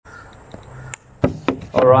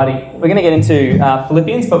Alrighty, we're going to get into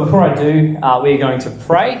Philippians, but before I do, we're going to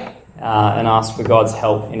pray and ask for God's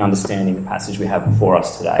help in understanding the passage we have before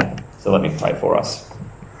us today. So let me pray for us.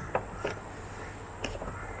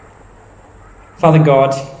 Father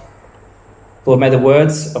God, Lord, may the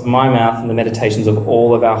words of my mouth and the meditations of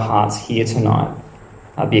all of our hearts here tonight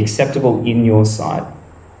be acceptable in your sight,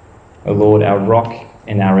 O Lord, our rock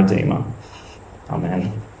and our Redeemer.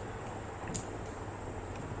 Amen.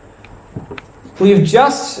 We've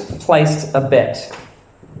just placed a bet,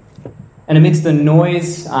 and amidst the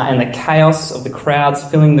noise and the chaos of the crowds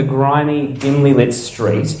filling the grimy, dimly lit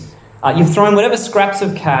street, you've thrown whatever scraps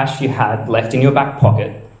of cash you had left in your back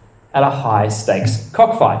pocket at a high-stakes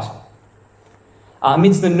cockfight.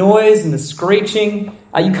 Amidst the noise and the screeching,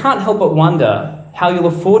 you can't help but wonder how you'll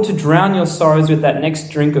afford to drown your sorrows with that next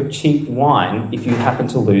drink of cheap wine if you happen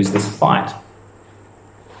to lose this fight.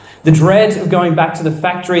 The dread of going back to the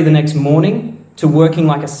factory the next morning, to working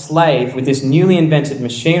like a slave with this newly invented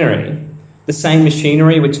machinery, the same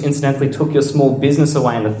machinery which incidentally took your small business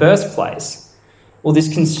away in the first place, well,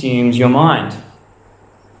 this consumes your mind.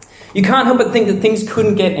 You can't help but think that things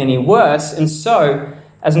couldn't get any worse, and so,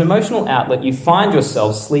 as an emotional outlet, you find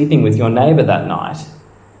yourself sleeping with your neighbour that night,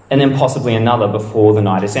 and then possibly another before the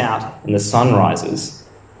night is out and the sun rises,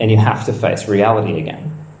 and you have to face reality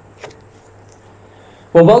again.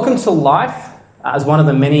 Well, welcome to life as one of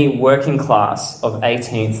the many working class of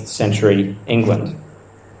 18th century England.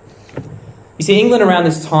 You see, England around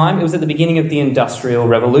this time, it was at the beginning of the Industrial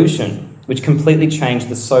Revolution, which completely changed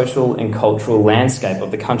the social and cultural landscape of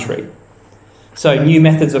the country. So new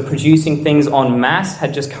methods of producing things en masse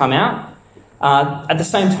had just come out. At the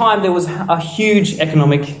same time, there was a huge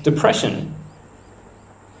economic depression.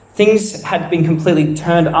 Things had been completely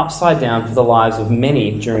turned upside down for the lives of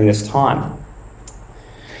many during this time.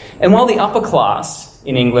 And while the upper class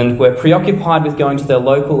in England were preoccupied with going to their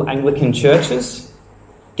local Anglican churches,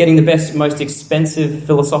 getting the best, most expensive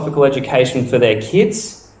philosophical education for their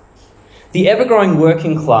kids, the ever-growing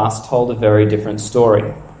working class told a very different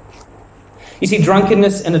story. You see,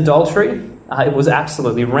 drunkenness and adultery, it was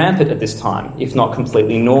absolutely rampant at this time, if not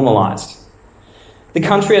completely normalised. The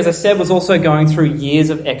country, as I said, was also going through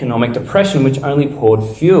years of economic depression, which only poured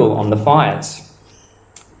fuel on the fires.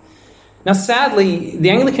 Now, sadly,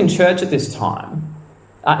 the Anglican Church at this time,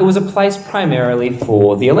 it was a place primarily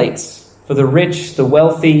for the elites, for the rich, the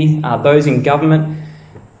wealthy, those in government.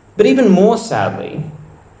 But even more sadly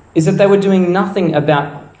is that they were doing nothing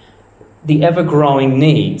about the ever-growing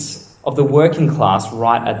needs of the working class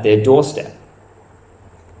right at their doorstep.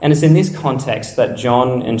 And it's in this context that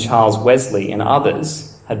John and Charles Wesley and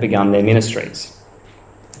others had begun their ministries.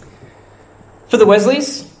 For the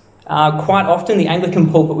Wesleys, quite often the Anglican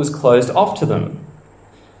pulpit was closed off to them.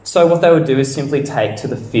 So what they would do is simply take to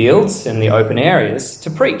the fields and the open areas to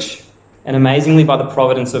preach. And amazingly, by the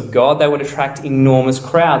providence of God, they would attract enormous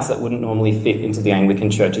crowds that wouldn't normally fit into the Anglican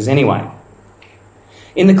churches anyway.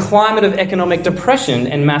 In the climate of economic depression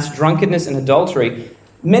and mass drunkenness and adultery,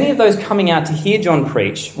 many of those coming out to hear John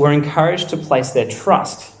preach were encouraged to place their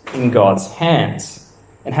trust in God's hands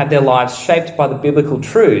and have their lives shaped by the biblical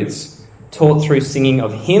truths taught through singing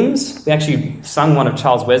of hymns. We actually sung one of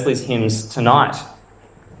Charles Wesley's hymns tonight,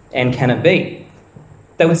 And Can It Be?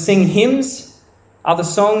 They would sing hymns, other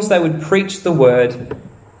songs, they would preach the word,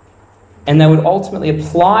 and they would ultimately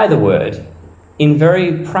apply the word in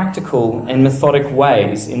very practical and methodic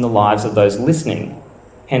ways in the lives of those listening.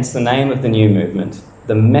 Hence the name of the new movement,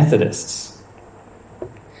 the Methodists.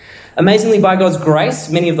 Amazingly, by God's grace,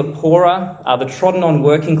 many of the poorer, the trodden-on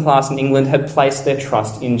working class in England had placed their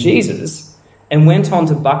trust in Jesus and went on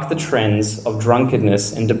to buck the trends of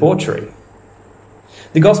drunkenness and debauchery.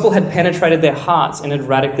 The gospel had penetrated their hearts and had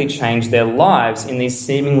radically changed their lives in these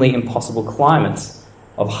seemingly impossible climates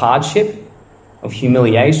of hardship, of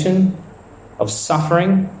humiliation, of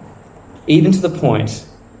suffering, even to the point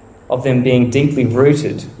of them being deeply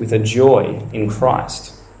rooted with a joy in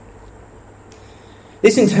Christ.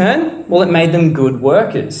 This in turn, well, it made them good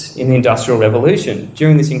workers in the Industrial Revolution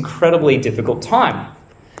during this incredibly difficult time,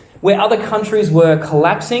 where other countries were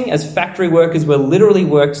collapsing as factory workers were literally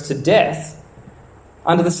worked to death.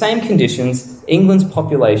 Under the same conditions, England's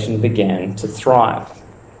population began to thrive.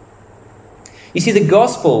 You see, the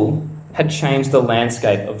gospel had changed the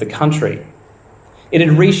landscape of the country. It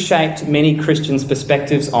had reshaped many Christians'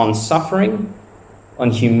 perspectives on suffering, on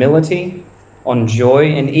humility, on joy,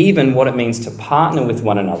 and even what it means to partner with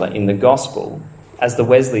one another in the gospel, as the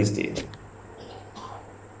Wesleys did.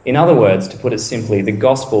 In other words, to put it simply, the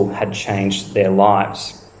gospel had changed their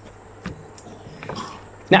lives.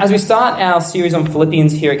 Now, as we start our series on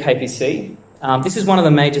Philippians here at KPC, this is one of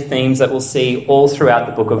the major themes that we'll see all throughout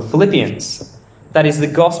the book of Philippians. That is, the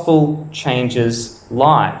gospel changes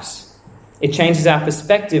lives. It changes our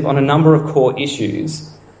perspective on a number of core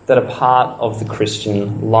issues that are part of the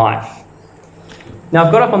Christian life. Now,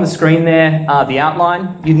 I've got up on the screen there the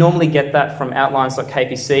outline. You'd normally get that from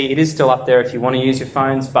outlines.kpc. It is still up there if you want to use your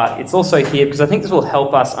phones, but it's also here because I think this will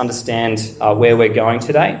help us understand where we're going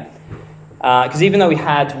today. Because even though we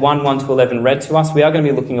had 1 to 11 read to us, we are going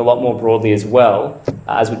to be looking a lot more broadly as well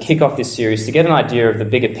as we kick off this series to get an idea of the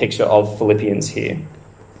bigger picture of Philippians here.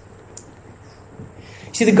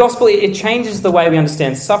 See, the gospel, it changes the way we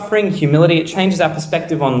understand suffering, humility. It changes our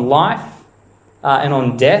perspective on life and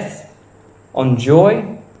on death, on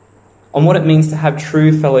joy, on what it means to have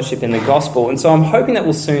true fellowship in the gospel. And so I'm hoping that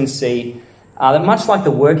we'll soon see that much like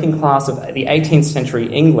the working class of the 18th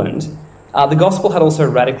century England, the gospel had also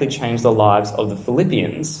radically changed the lives of the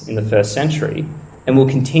Philippians in the first century and will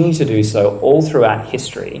continue to do so all throughout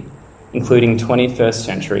history, including 21st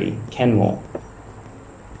century Kenmore.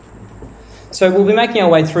 So we'll be making our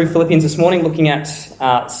way through Philippians this morning, looking at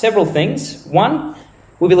several things. One,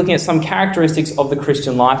 we'll be looking at some characteristics of the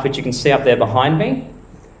Christian life, which you can see up there behind me.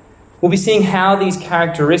 We'll be seeing how these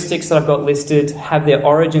characteristics that I've got listed have their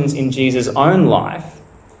origins in Jesus' own life.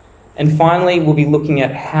 And finally, we'll be looking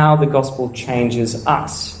at how the gospel changes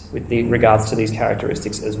us with regards to these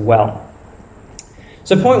characteristics as well.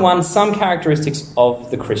 So point one, some characteristics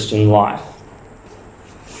of the Christian life.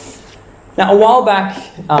 Now, a while back,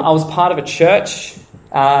 I was part of a church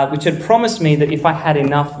which had promised me that if I had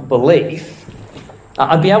enough belief,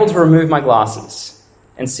 I'd be able to remove my glasses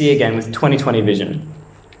and see again with 20/20 vision.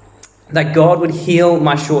 That God would heal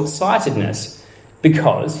my short-sightedness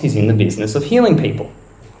because he's in the business of healing people.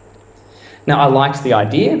 Now, I liked the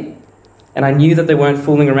idea, and I knew that they weren't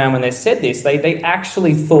fooling around when they said this. They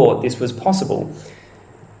actually thought this was possible.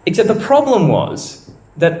 Except the problem was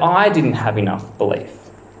that I didn't have enough belief.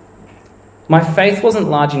 My faith wasn't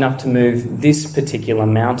large enough to move this particular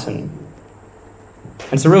mountain.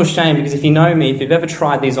 And it's a real shame because if you know me, if you've ever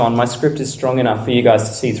tried these on, my script is strong enough for you guys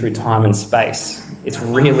to see through time and space. It's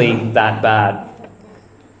really that bad.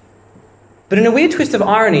 But in a weird twist of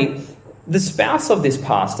irony, the spouse of this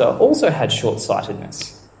pastor also had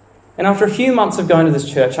short-sightedness. And after a few months of going to this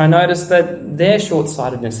church, I noticed that their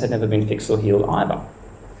short-sightedness had never been fixed or healed either.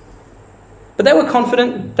 But they were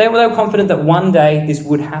confident. They were confident that one day this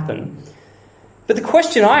would happen. But the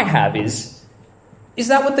question I have is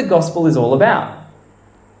that what the gospel is all about?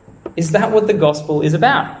 Is that what the gospel is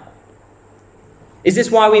about? Is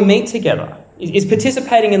this why we meet together? Is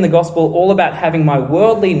participating in the gospel all about having my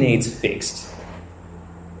worldly needs fixed?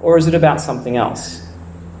 Or is it about something else?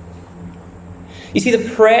 You see, the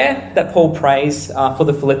prayer that Paul prays for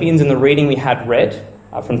the Philippians in the reading we had read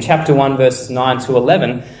from chapter 1, verses 9 to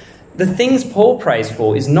 11, the things Paul prays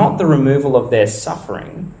for is not the removal of their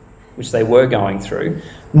suffering, which they were going through,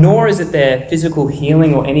 nor is it their physical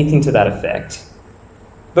healing or anything to that effect,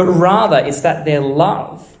 but rather it's that their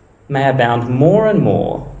love may abound more and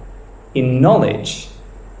more in knowledge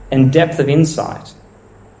and depth of insight,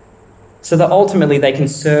 so that ultimately they can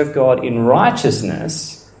serve God in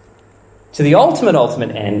righteousness to the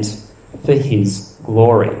ultimate end for his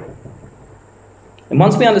glory. And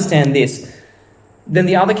once we understand this, then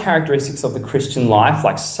the other characteristics of the Christian life,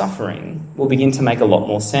 like suffering, will begin to make a lot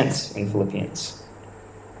more sense in Philippians.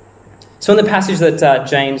 So in the passage that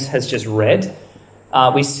James has just read,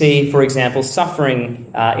 we see, for example,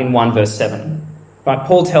 suffering in 1 verse 7. Right?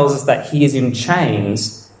 Paul tells us that he is in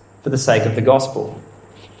chains for the sake of the gospel.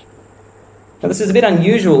 Now, this is a bit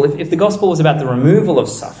unusual. If the gospel was about the removal of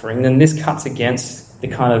suffering, then this cuts against the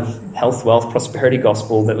kind of health, wealth, prosperity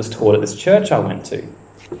gospel that was taught at this church I went to.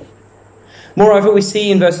 Moreover, we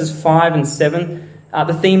see in verses 5 and 7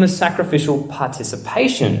 the theme of sacrificial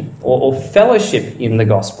participation or fellowship in the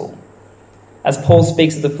gospel, as Paul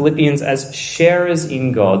speaks of the Philippians as sharers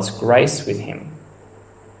in God's grace with him.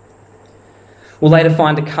 We'll later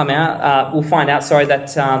find out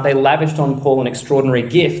that they lavished on Paul an extraordinary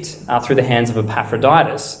gift through the hands of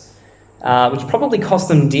Epaphroditus, which probably cost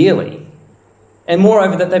them dearly. And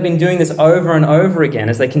moreover, that they've been doing this over and over again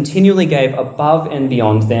as they continually gave above and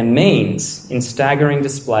beyond their means in staggering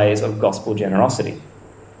displays of gospel generosity.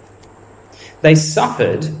 They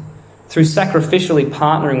suffered through sacrificially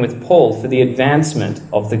partnering with Paul for the advancement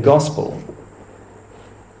of the gospel.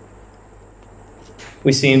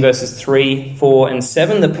 We see in verses 3, 4, and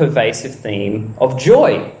 7 the pervasive theme of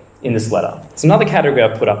joy in this letter. It's another category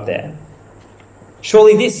I've put up there.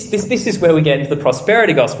 Surely this is where we get into the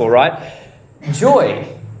prosperity gospel, right? Joy,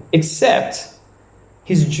 except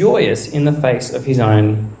he's joyous in the face of his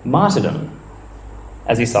own martyrdom.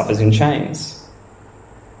 as he suffers in chains.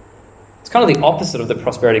 It's kind of the opposite of the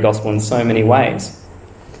prosperity gospel in so many ways.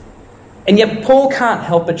 And yet Paul can't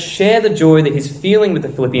help but share the joy that he's feeling with the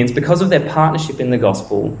Philippians because of their partnership in the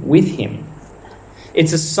gospel with him.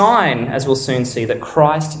 It's a sign, as we'll soon see, that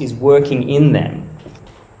Christ is working in them.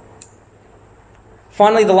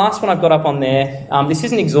 Finally, the last one I've got up on there, this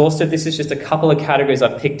isn't exhaustive, this is just a couple of categories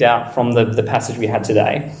I've picked out from the passage we had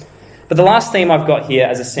today. But the last theme I've got here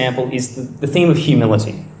as a sample is the theme of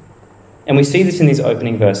humility. And we see this in these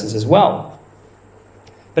opening verses as well.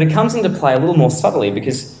 But it comes into play a little more subtly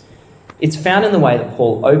because it's found in the way that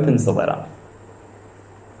Paul opens the letter.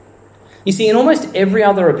 You see, in almost every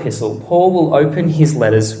other epistle, Paul will open his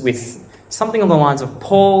letters with something on the lines of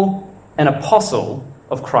Paul, an apostle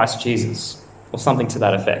of Christ Jesus, or something to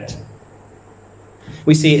that effect.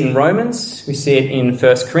 We see it in Romans, we see it in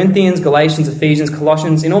 1 Corinthians, Galatians, Ephesians,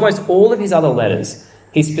 Colossians. In almost all of his other letters,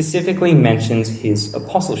 he specifically mentions his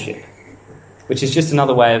apostleship, which is just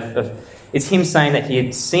another way of it's him saying that he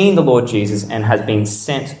had seen the Lord Jesus and has been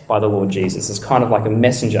sent by the Lord Jesus as kind of like a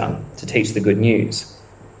messenger to teach the good news.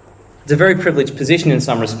 It's a very privileged position in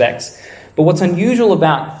some respects, but what's unusual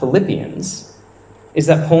about Philippians is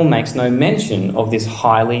that Paul makes no mention of this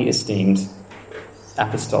highly esteemed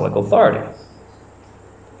apostolic authority.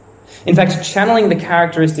 In fact, channeling the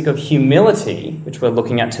characteristic of humility, which we're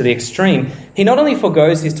looking at to the extreme, he not only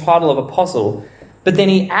forgoes his title of apostle, but then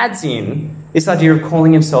he adds in this idea of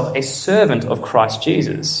calling himself a servant of Christ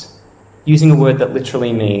Jesus, using a word that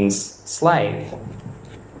literally means slave.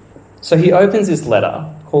 So he opens his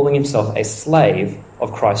letter calling himself a slave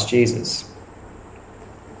of Christ Jesus.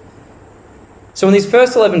 So in these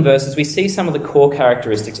first 11 verses, we see some of the core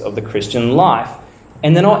characteristics of the Christian life,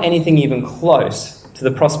 and they're not anything even close to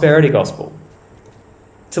the prosperity gospel.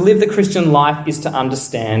 To live the Christian life is to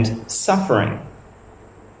understand suffering.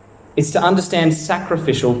 It's to understand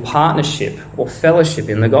sacrificial partnership or fellowship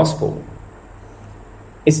in the gospel.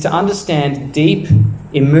 It's to understand deep,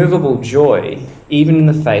 immovable joy, even in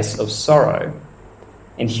the face of sorrow,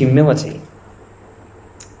 and humility.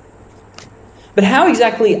 But how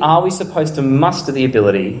exactly are we supposed to muster the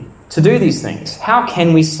ability to do these things? How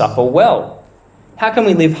can we suffer well? How can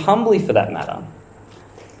we live humbly for that matter?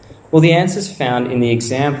 Well, the answer is found in the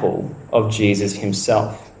example of Jesus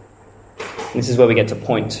himself. And this is where we get to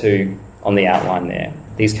point 2 on the outline there.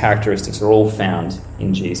 These characteristics are all found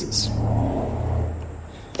in Jesus.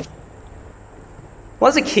 Well,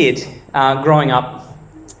 as a kid, growing up,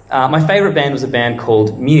 my favourite band was a band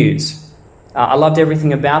called Muse. I loved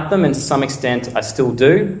everything about them, and to some extent I still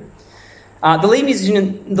do. The lead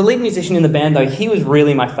musician in the band, though, he was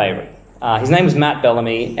really my favourite. His name was Matt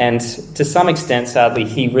Bellamy, and to some extent, sadly,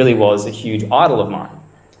 he really was a huge idol of mine.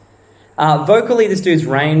 Vocally, this dude's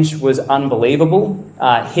range was unbelievable,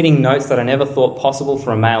 hitting notes that I never thought possible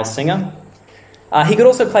for a male singer. He could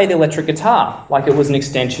also play the electric guitar, like it was an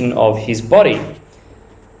extension of his body.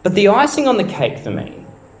 But the icing on the cake for me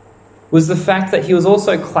was the fact that he was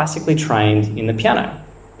also classically trained in the piano.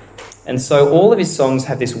 And so all of his songs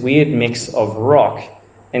have this weird mix of rock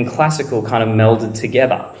and classical kind of melded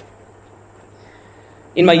together.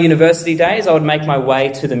 In my university days, I would make my way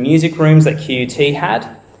to the music rooms that QUT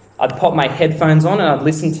had. I'd pop my headphones on and I'd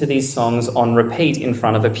listen to these songs on repeat in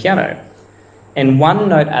front of a piano. And one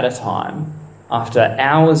note at a time, after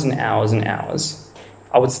hours and hours and hours,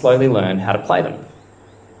 I would slowly learn how to play them.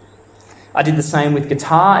 I did the same with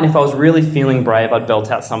guitar, and if I was really feeling brave, I'd belt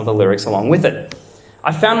out some of the lyrics along with it.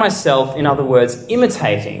 I found myself, in other words,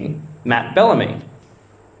 imitating Matt Bellamy.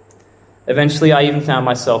 Eventually, I even found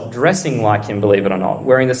myself dressing like him, believe it or not,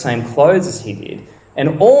 wearing the same clothes as he did.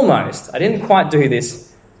 And almost, I didn't quite do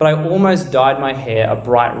this, but I almost dyed my hair a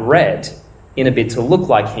bright red in a bid to look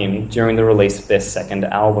like him during the release of their second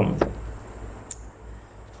album.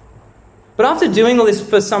 But after doing all this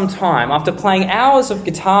for some time, after playing hours of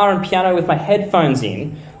guitar and piano with my headphones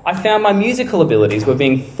in, I found my musical abilities were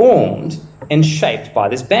being formed and shaped by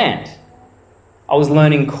this band. I was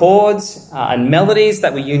learning chords and melodies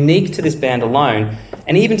that were unique to this band alone,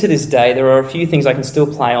 and even to this day there are a few things I can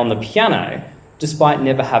still play on the piano, despite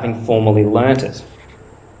never having formally learnt it.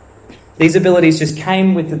 These abilities just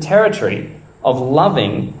came with the territory of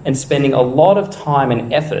loving and spending a lot of time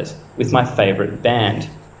and effort with my favourite band.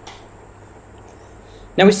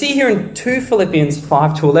 Now we see here in 2 Philippians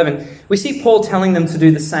 5-11, we see Paul telling them to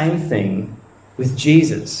do the same thing with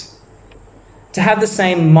Jesus. To have the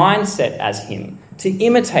same mindset as him, to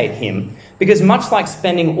imitate him, because much like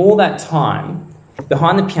spending all that time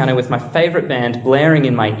behind the piano with my favourite band blaring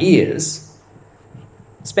in my ears,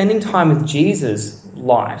 spending time with Jesus'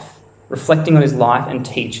 life, reflecting on his life and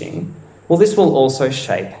teaching, well, this will also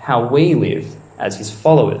shape how we live as his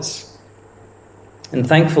followers. And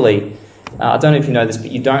thankfully, I don't know if you know this,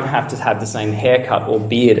 but you don't have to have the same haircut or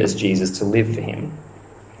beard as Jesus to live for him.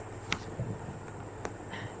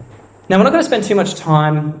 Now, we're not going to spend too much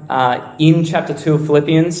time in chapter 2 of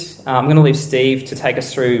Philippians. I'm going to leave Steve to take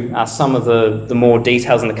us through some of the more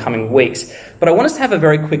details in the coming weeks. But I want us to have a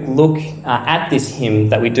very quick look at this hymn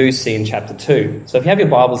that we do see in chapter 2. So if you have your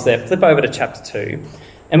Bibles there, flip over to chapter 2.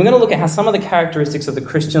 And we're going to look at how some of the characteristics of the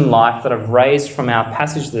Christian life that I've raised from our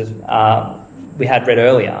passage that we had read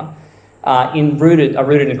earlier are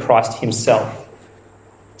rooted in Christ himself.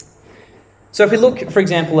 So if we look, for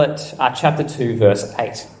example, at chapter 2, verse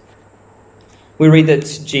 8. We read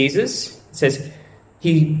that Jesus, it says,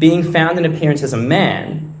 he being found in appearance as a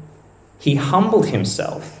man, he humbled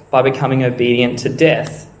himself by becoming obedient to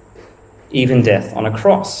death, even death on a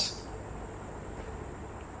cross.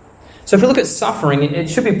 So if we look at suffering, it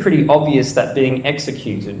should be pretty obvious that being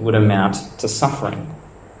executed would amount to suffering.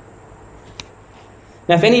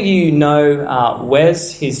 Now, if any of you know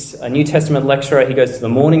Wes, he's a New Testament lecturer, he goes to the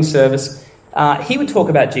morning service. He would talk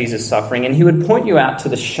about Jesus' suffering and he would point you out to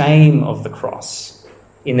the shame of the cross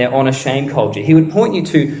in their honour-shame culture. He would point you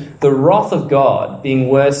to the wrath of God being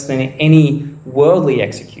worse than any worldly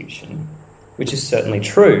execution, which is certainly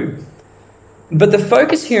true. But the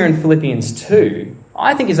focus here in Philippians 2,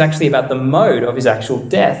 I think, is actually about the mode of his actual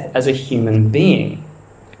death as a human being.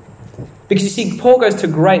 Because you see, Paul goes to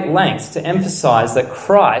great lengths to emphasise that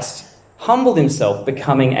Christ humbled himself,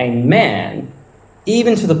 becoming a man,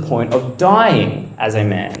 even to the point of dying as a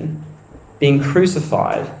man, being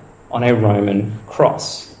crucified on a Roman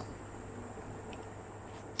cross.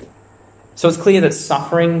 So it's clear that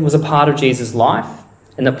suffering was a part of Jesus' life,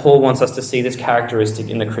 and that Paul wants us to see this characteristic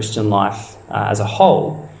in the Christian life as a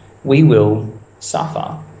whole. We will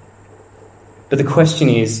suffer. But the question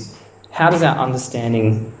is, how does our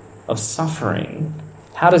understanding of suffering,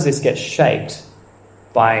 how does this get shaped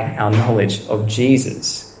by our knowledge of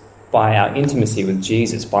Jesus? By our intimacy with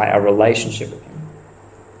Jesus, by our relationship with him.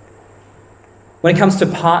 When it comes to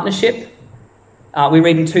partnership, we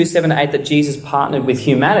read in 2:7-8 that Jesus partnered with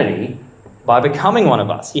humanity by becoming one of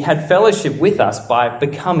us. He had fellowship with us by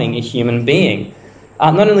becoming a human being.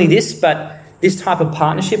 Not only this, but this type of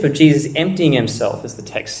partnership of Jesus emptying himself, as the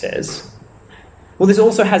text says, well, this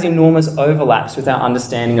also has enormous overlaps with our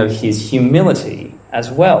understanding of his humility as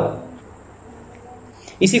well.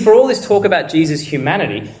 You see, for all this talk about Jesus'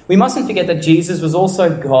 humanity, we mustn't forget that Jesus was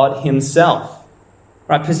also God himself,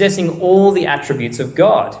 right? Possessing all the attributes of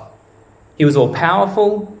God. He was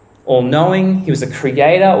all-powerful, all-knowing. He was the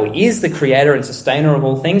creator, or is the creator and sustainer of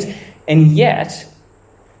all things. And yet,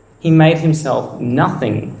 he made himself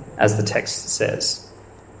nothing, as the text says,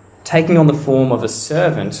 taking on the form of a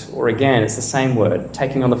servant, or again, it's the same word,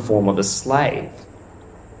 taking on the form of a slave.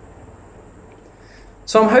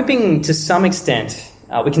 So I'm hoping to some extent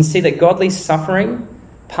we can see that godly suffering,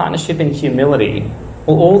 partnership and humility,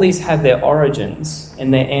 well, all these have their origins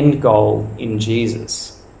and their end goal in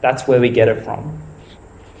Jesus. That's where we get it from.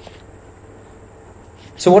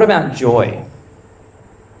 So what about joy?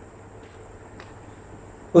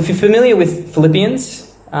 Well, if you're familiar with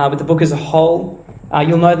Philippians, with the book as a whole,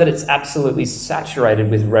 you'll know that it's absolutely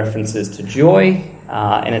saturated with references to joy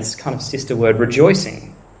and its kind of sister word, rejoicing.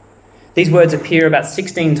 These words appear about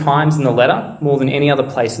 16 times in the letter, more than any other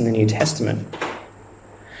place in the New Testament.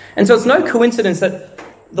 And so it's no coincidence that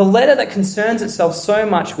the letter that concerns itself so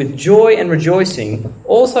much with joy and rejoicing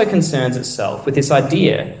also concerns itself with this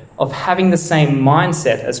idea of having the same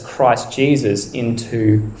mindset as Christ Jesus in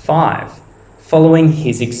 2:5, following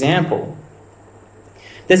his example.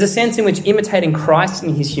 There's a sense in which imitating Christ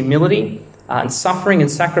in his humility and suffering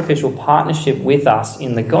and sacrificial partnership with us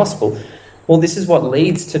in the gospel, well, this is what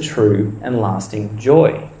leads to true and lasting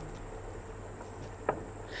joy.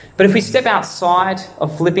 But if we step outside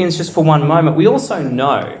of Philippians just for one moment, we also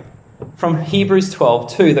know from Hebrews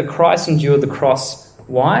 12:2 that Christ endured the cross.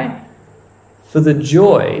 Why? For the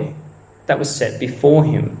joy that was set before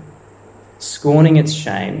him, scorning its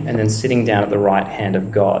shame and then sitting down at the right hand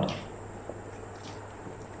of God.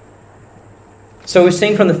 So we've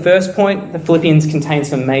seen from the first point, the Philippians contain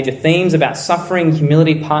some major themes about suffering,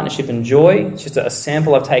 humility, partnership and joy. It's just a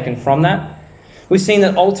sample I've taken from that. We've seen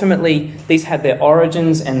that ultimately these had their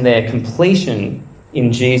origins and their completion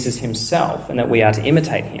in Jesus himself, and that we are to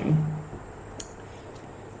imitate him.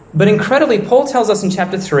 But incredibly, Paul tells us in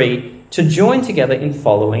chapter 3 to join together in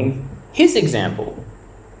following his example.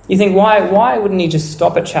 You think, why wouldn't he just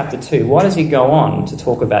stop at chapter 2? Why does he go on to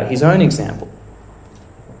talk about his own example?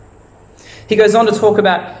 He goes on to talk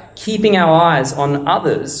about keeping our eyes on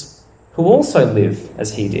others who also live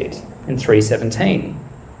as he did in 3:17.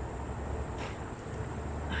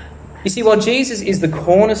 You see, while Jesus is the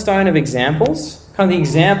cornerstone of examples, kind of the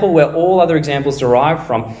example where all other examples derive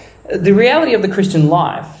from, the reality of the Christian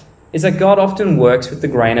life is that God often works with the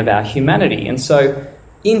grain of our humanity. And so,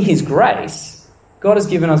 in his grace, God has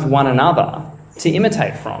given us one another to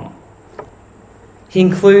imitate from. He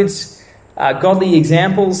includes godly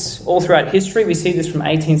examples all throughout history. We see this from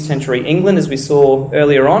 18th century England, as we saw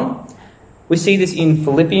earlier on. We see this in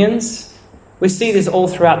Philippians. We see this all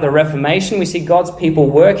throughout the Reformation. We see God's people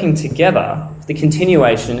working together for the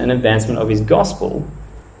continuation and advancement of his gospel.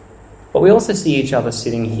 But we also see each other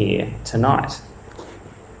sitting here tonight.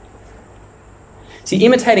 See,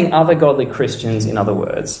 imitating other godly Christians, in other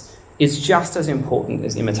words, is just as important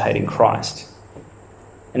as imitating Christ.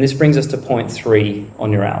 And this brings us to point 3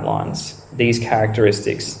 on your outlines, these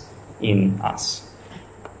characteristics in us.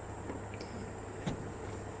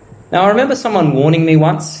 Now, I remember someone warning me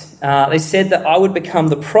once. They said that I would become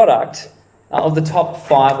the product of the top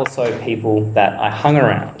 5 or so people that I hung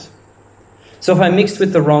around. So if I mixed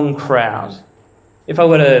with the wrong crowd, if I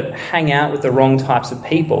were to hang out with the wrong types of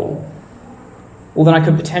people, well, then I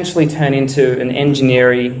could potentially turn into an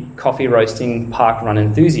engineering, coffee roasting, park run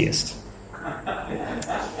enthusiast.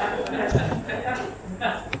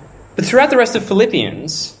 But throughout the rest of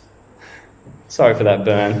Philippians, sorry for that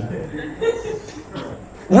burn,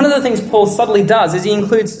 one of the things Paul subtly does is he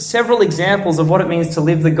includes several examples of what it means to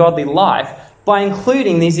live the godly life by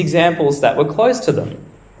including these examples that were close to them.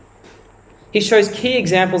 He shows key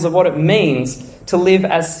examples of what it means to live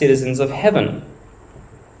as citizens of heaven.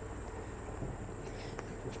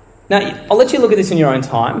 Now, I'll let you look at this in your own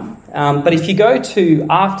time, but if you go to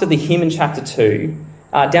after the hymn in chapter 2,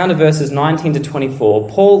 down to verses 19 to 24,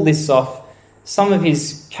 Paul lists off some of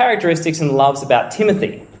his characteristics and loves about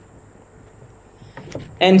Timothy.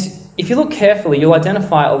 And if you look carefully, you'll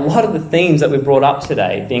identify a lot of the themes that we brought up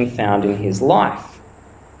today being found in his life.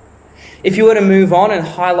 If you were to move on and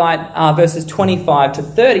highlight verses 25 to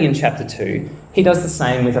 30 in chapter 2, he does the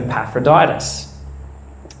same with Epaphroditus.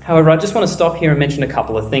 However, I just want to stop here and mention a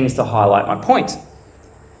couple of things to highlight my point.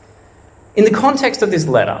 In the context of this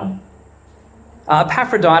letter,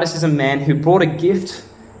 Epaphroditus is a man who brought a gift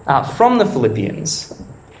from the Philippians,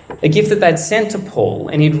 a gift that they'd sent to Paul,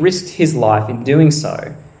 and he'd risked his life in doing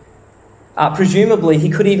so. Presumably, he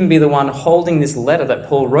could even be the one holding this letter that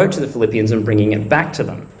Paul wrote to the Philippians and bringing it back to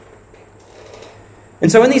them.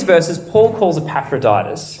 And so in these verses, Paul calls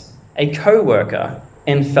Epaphroditus a co-worker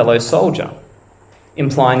and fellow soldier,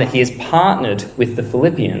 implying that he has partnered with the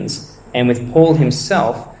Philippians and with Paul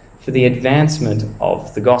himself for the advancement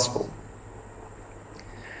of the gospel.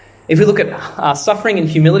 If we look at suffering and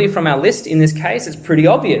humility from our list, in this case, it's pretty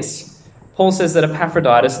obvious. Paul says that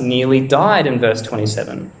Epaphroditus nearly died in verse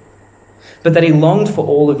 27, but that he longed for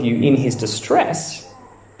all of you in his distress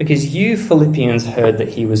because you Philippians heard that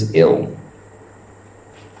he was ill.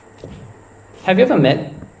 Have you ever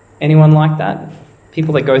met anyone like that?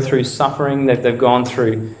 People that go through suffering, that they've gone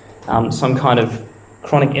through some kind of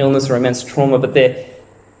chronic illness or immense trauma, but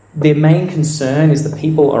their main concern is the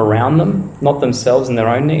people around them, not themselves and their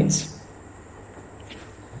own needs.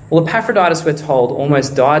 Well, Epaphroditus, we're told,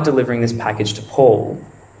 almost died delivering this package to Paul,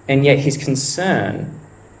 and yet his concern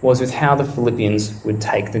was with how the Philippians would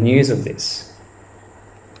take the news of this.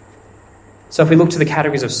 So if we look to the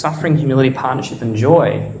categories of suffering, humility, partnership, and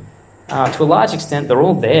joy, to a large extent, they're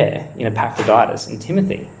all there in Epaphroditus and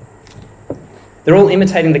Timothy. They're all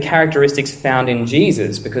imitating the characteristics found in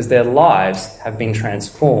Jesus because their lives have been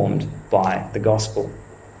transformed by the gospel.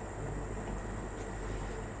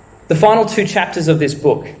 The final 2 chapters of this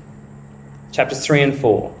book, chapters 3 and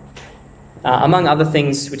 4, among other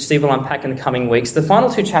things which Steve will unpack in the coming weeks, the final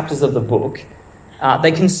 2 chapters of the book,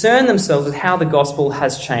 they concern themselves with how the gospel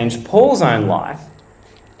has changed Paul's own life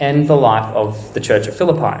and the life of the church at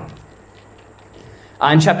Philippi.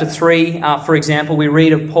 In chapter 3, for example, we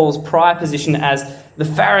read of Paul's prior position as the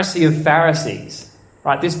Pharisee of Pharisees.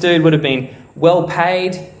 Right? This dude would have been well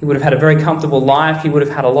paid. He would have had a very comfortable life. He would have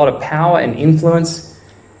had a lot of power and influence.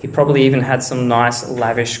 He probably even had some nice,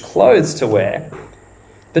 lavish clothes to wear.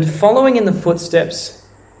 But following in the footsteps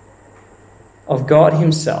of God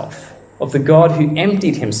himself, of the God who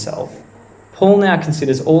emptied himself, Paul now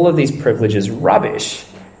considers all of these privileges rubbish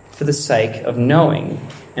for the sake of knowing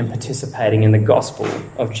and participating in the gospel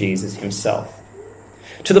of Jesus himself.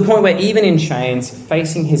 To the point where even in chains,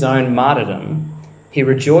 facing his own martyrdom, he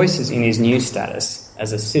rejoices in his new status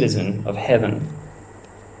as a citizen of heaven.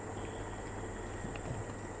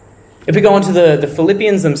 If we go on to the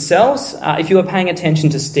Philippians themselves, if you were paying attention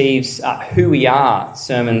to Steve's Who We Are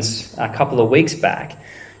sermons a couple of weeks back,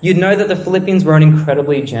 you'd know that the Philippians were an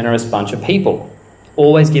incredibly generous bunch of people,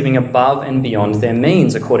 always giving above and beyond their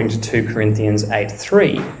means, according to 2 Corinthians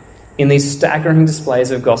 8:3, in these staggering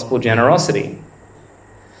displays of gospel generosity.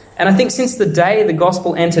 And I think since the day the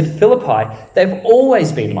gospel entered Philippi, they've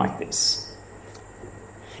always been like this.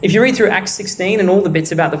 If you read through Acts 16 and all the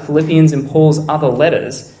bits about the Philippians and Paul's other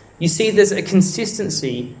letters, you see there's a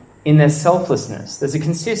consistency in their selflessness. There's a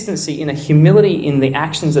consistency in a humility in the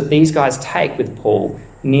actions that these guys take with Paul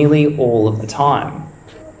nearly all of the time.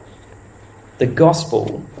 The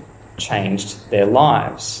gospel changed their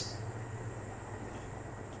lives.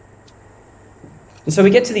 And so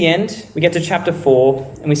we get to the end, we get to chapter 4,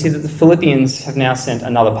 and we see that the Philippians have now sent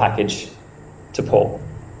another package to Paul.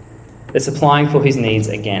 They're supplying for his needs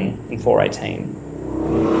again in 4:18.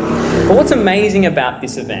 But what's amazing about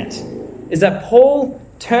this event is that Paul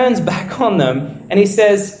turns back on them and he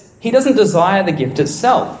says he doesn't desire the gift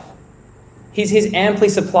itself. He's amply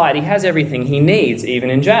supplied. He has everything he needs,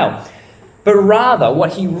 even in jail. But rather,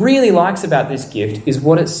 what he really likes about this gift is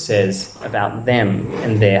what it says about them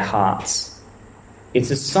and their hearts.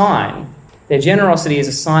 It's a sign. Their generosity is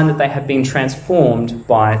a sign that they have been transformed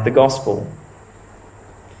by the gospel.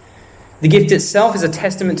 The gift itself is a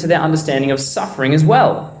testament to their understanding of suffering as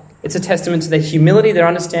well. It's a testament to their humility, their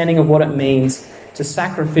understanding of what it means to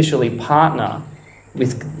sacrificially partner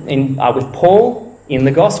with Paul in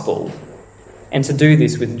the gospel, and to do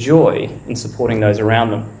this with joy in supporting those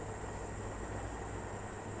around them.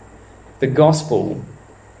 The gospel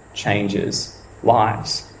changes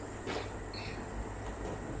lives.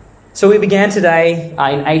 So we began today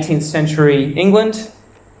in 18th century England.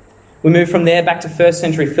 We moved from there back to 1st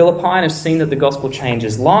century Philippi and have seen that the gospel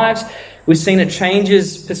changes lives. We've seen it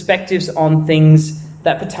changes perspectives on things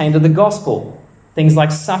that pertain to the gospel. Things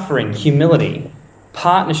like suffering, humility,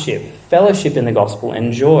 partnership, fellowship in the gospel,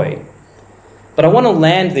 and joy. But I want to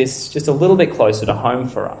land this just a little bit closer to home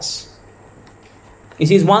for us. You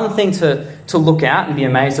see, it's one thing to look out and be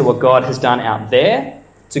amazed at what God has done out there.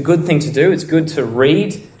 It's a good thing to do. It's good to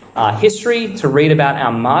read history, to read about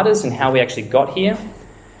our martyrs and how we actually got here.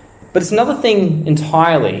 But it's another thing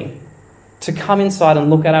entirely to come inside and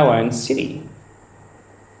look at our own city,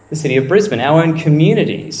 the city of Brisbane, our own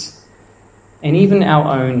communities, and even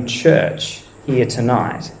our own church here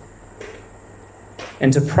tonight.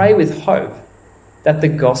 And to pray with hope that the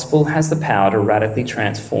gospel has the power to radically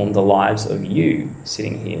transform the lives of you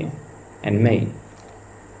sitting here and me.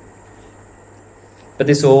 But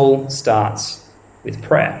this all starts with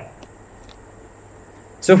prayer.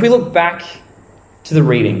 So if we look back to the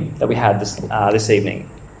reading that we had this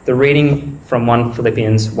evening, the reading from 1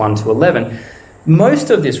 Philippians 1 to 11,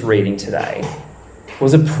 most of this reading today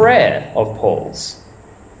was a prayer of Paul's.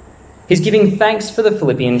 He's giving thanks for the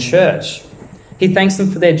Philippian church. He thanks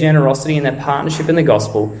them for their generosity and their partnership in the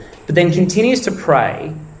gospel, but then continues to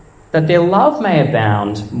pray that their love may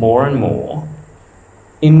abound more and more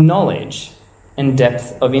in knowledge and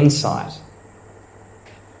depth of insight.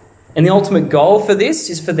 And the ultimate goal for this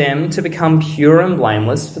is for them to become pure and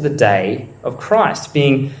blameless for the day of Christ,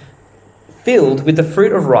 being filled with the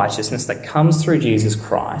fruit of righteousness that comes through Jesus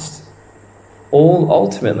Christ, all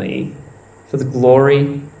ultimately for the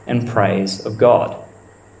glory and praise of God.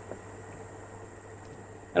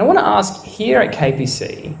 And I want to ask, here at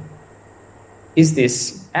KPC, is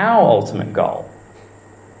this our ultimate goal?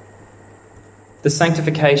 The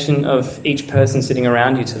sanctification of each person sitting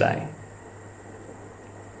around you today?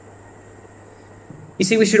 You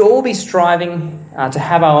see, we should all be striving to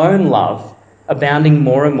have our own love abounding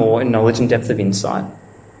more and more in knowledge and depth of insight.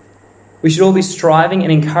 We should all be striving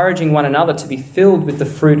and encouraging one another to be filled with the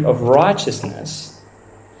fruit of righteousness.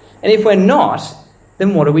 And if we're not,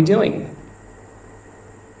 then what are we doing?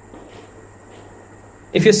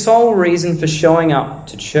 If your sole reason for showing up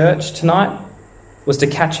to church tonight was to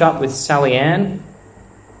catch up with Sally Ann,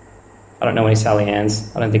 I don't know any Sally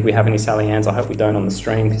Anns. I don't think we have any Sally Anns. I hope we don't on the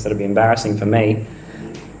stream, because that'd be embarrassing for me.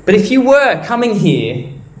 But if you were coming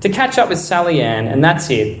here to catch up with Sally Ann and that's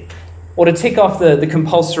it, or to tick off the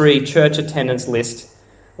compulsory church attendance list,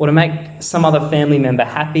 or to make some other family member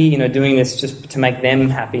happy, doing this just to make them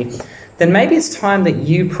happy, then maybe it's time that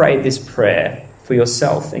you prayed this prayer for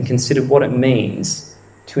yourself and considered what it means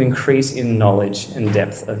to increase in knowledge and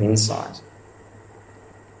depth of insight.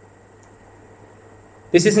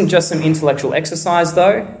 This isn't just some intellectual exercise,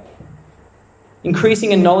 though.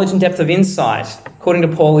 Increasing in knowledge and depth of insight, according to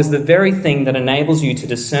Paul, is the very thing that enables you to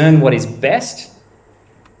discern what is best,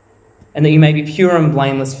 and that you may be pure and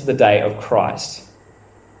blameless for the day of Christ.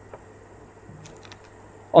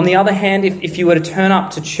 On the other hand, if you were to turn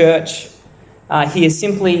up to church here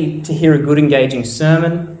simply to hear a good, engaging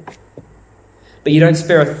sermon, but you don't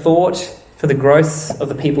spare a thought for the growth of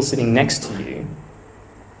the people sitting next to you,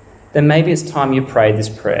 then maybe it's time you prayed this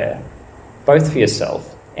prayer, both for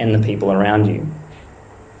yourself and the people around you.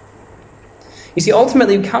 You see,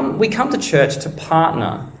 ultimately, we come to church to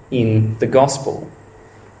partner in the gospel,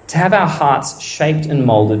 to have our hearts shaped and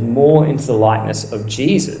moulded more into the likeness of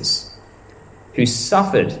Jesus, who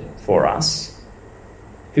suffered for us,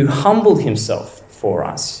 who humbled himself for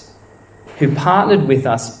us, who partnered with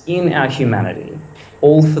us in our humanity,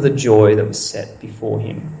 all for the joy that was set before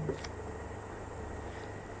him.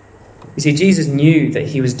 You see, Jesus knew that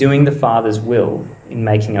he was doing the Father's will in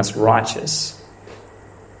making us righteous,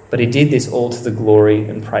 but he did this all to the glory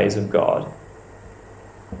and praise of God.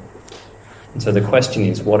 And so the question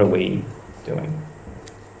is, what are we doing?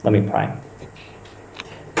 Let me pray.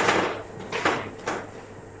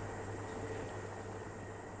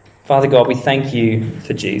 Father God, we thank you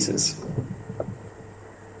for Jesus.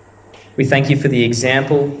 We thank you for the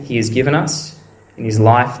example he has given us in his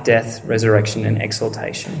life, death, resurrection, and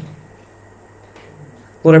exaltation.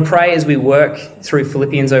 Lord, I pray as we work through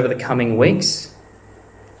Philippians over the coming weeks,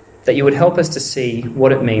 that you would help us to see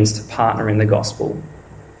what it means to partner in the gospel.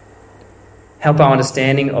 Help our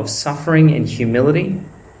understanding of suffering and humility,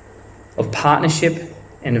 of partnership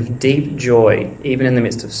and of deep joy, even in the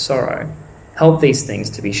midst of sorrow. Help these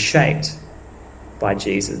things to be shaped by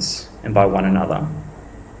Jesus and by one another.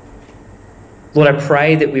 Lord, I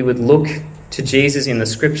pray that we would look to Jesus in the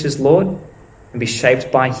scriptures, Lord, and be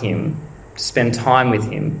shaped by him, to spend time with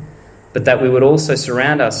him, but that we would also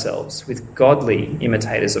surround ourselves with godly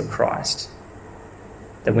imitators of Christ,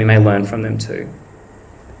 that we may learn from them too.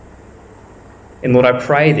 And Lord, I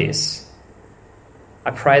pray this.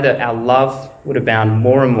 I pray that our love would abound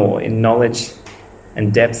more and more in knowledge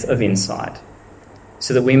and depth of insight,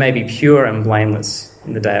 so that we may be pure and blameless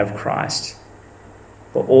in the day of Christ.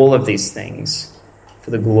 For all of these things,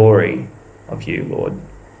 for the glory of you, Lord.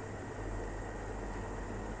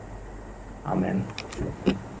 Amen.